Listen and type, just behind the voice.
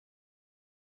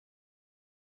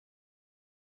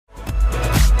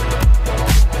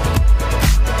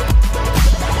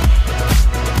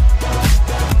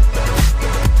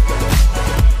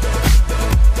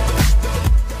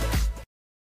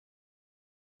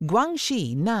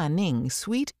Guangxi Nanning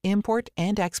Sweet Import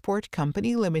and Export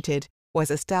Company Limited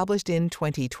was established in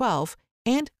 2012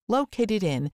 and located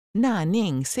in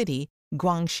Nanning City,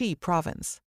 Guangxi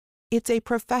Province. It's a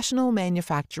professional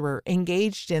manufacturer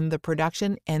engaged in the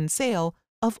production and sale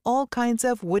of all kinds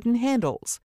of wooden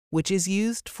handles, which is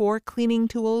used for cleaning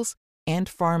tools and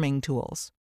farming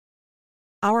tools.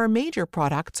 Our major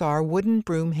products are wooden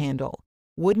broom handle,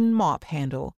 wooden mop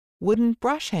handle, wooden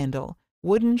brush handle,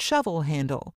 wooden shovel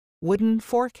handle, wooden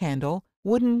fork handle,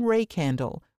 wooden rake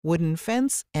handle, wooden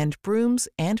fence and brooms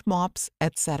and mops,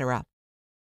 etc.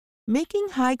 Making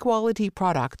high-quality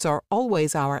products are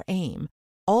always our aim.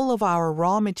 All of our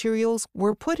raw materials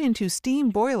were put into steam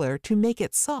boiler to make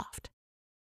it soft.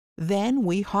 Then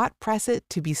we hot press it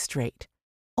to be straight.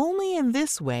 Only in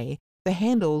this way the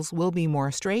handles will be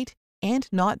more straight and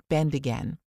not bend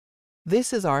again.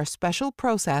 This is our special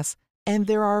process, and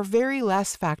there are very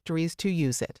less factories to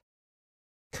use it.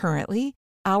 Currently,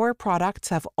 our products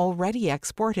have already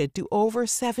exported to over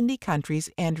 70 countries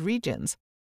and regions,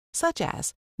 such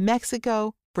as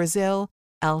Mexico, Brazil,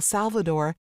 El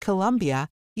Salvador, Colombia,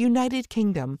 United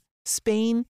Kingdom,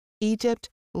 Spain, Egypt,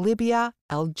 Libya,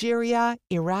 Algeria,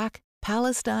 Iraq,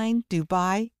 Palestine,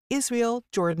 Dubai, Israel,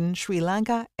 Jordan, Sri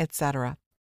Lanka, etc.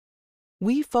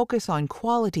 We focus on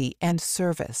quality and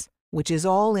service, which is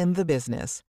all in the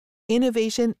business.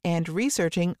 Innovation and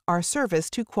researching our service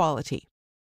to quality.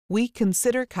 We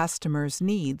consider customers'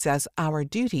 needs as our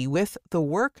duty with the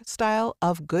work style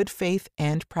of good faith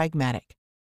and pragmatic.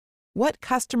 What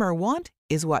customer want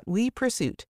is what we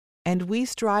pursuit, and we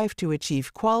strive to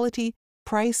achieve quality,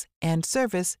 price, and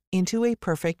service into a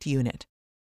perfect unit.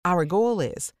 Our goal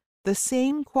is the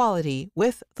same quality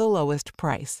with the lowest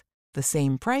price, the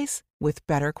same price with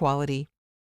better quality.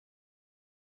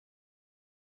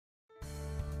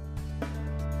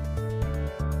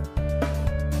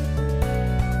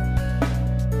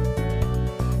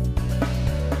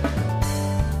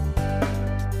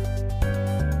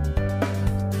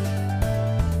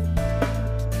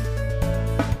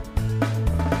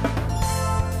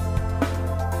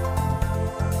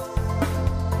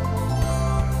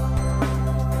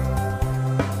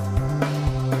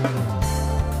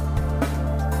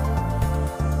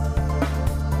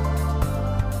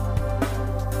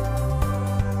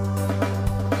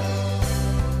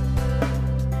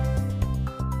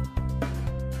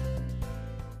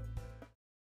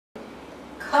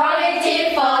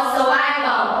 Quality for